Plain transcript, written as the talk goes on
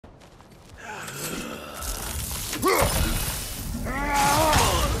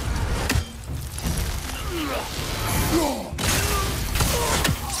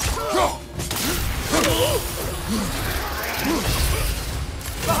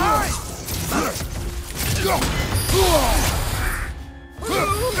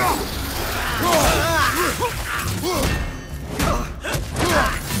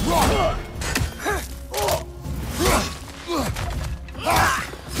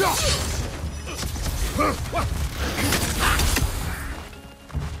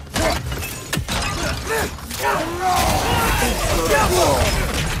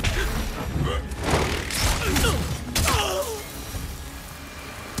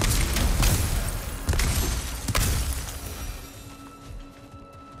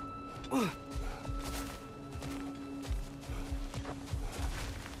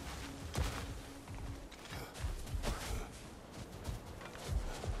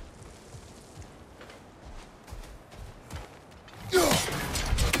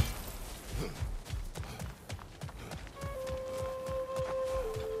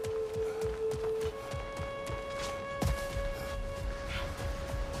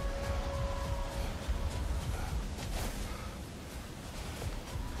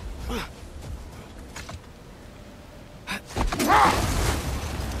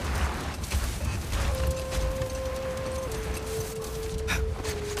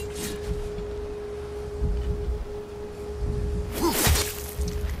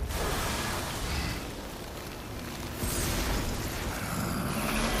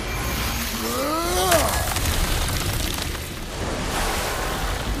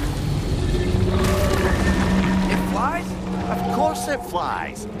It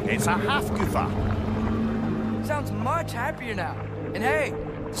flies. It's a Hafgufa. Sounds much happier now. And hey,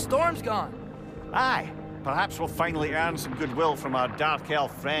 the storm's gone. Aye, perhaps we'll finally earn some goodwill from our Dark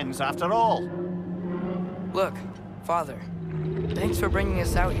Elf friends after all. Look, Father, thanks for bringing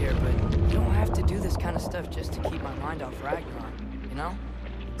us out here, but you don't have to do this kind of stuff just to keep my mind off Ragnarok, you know?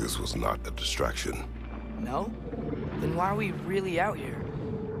 This was not a distraction. No? Then why are we really out here?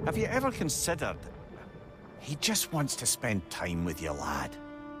 Have you ever considered... He just wants to spend time with you, lad.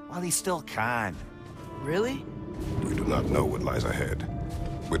 While he still can. Really? We do not know what lies ahead.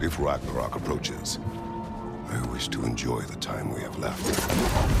 But if Ragnarok approaches, I wish to enjoy the time we have left.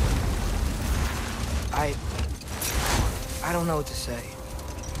 I don't know what to say.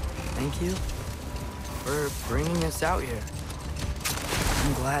 Thank you for bringing us out here.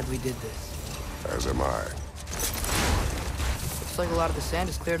 I'm glad we did this. As am I. Looks like a lot of the sand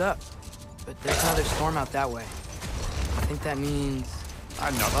is cleared up. But there's another storm out that way. I think that means...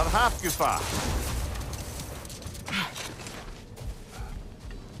 Another Hafgufa!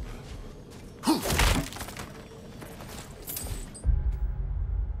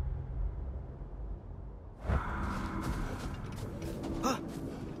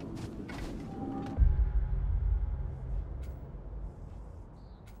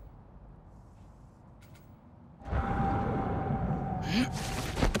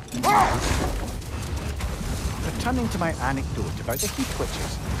 Returning to my anecdote about the Heat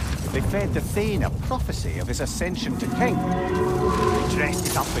Witches, they fed the Thane a prophecy of his ascension to king. They dressed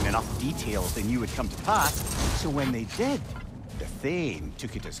it up in enough details they knew would come to pass, so when they did, the Thane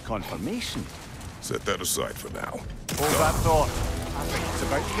took it as confirmation. Set that aside for now. Hold that thought. I think it's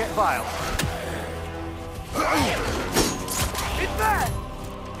about to get violent. It's bad!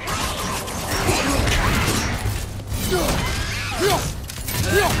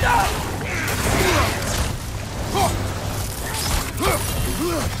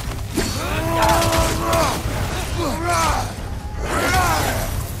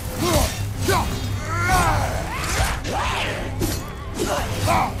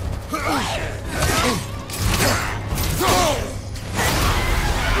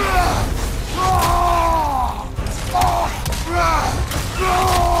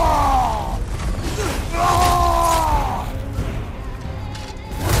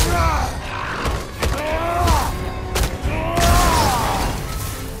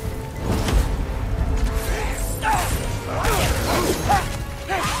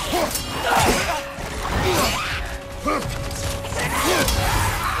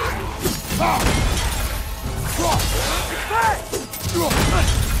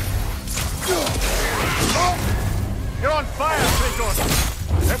 You're on fire, Kratos!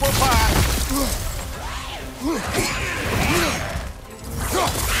 It will pass!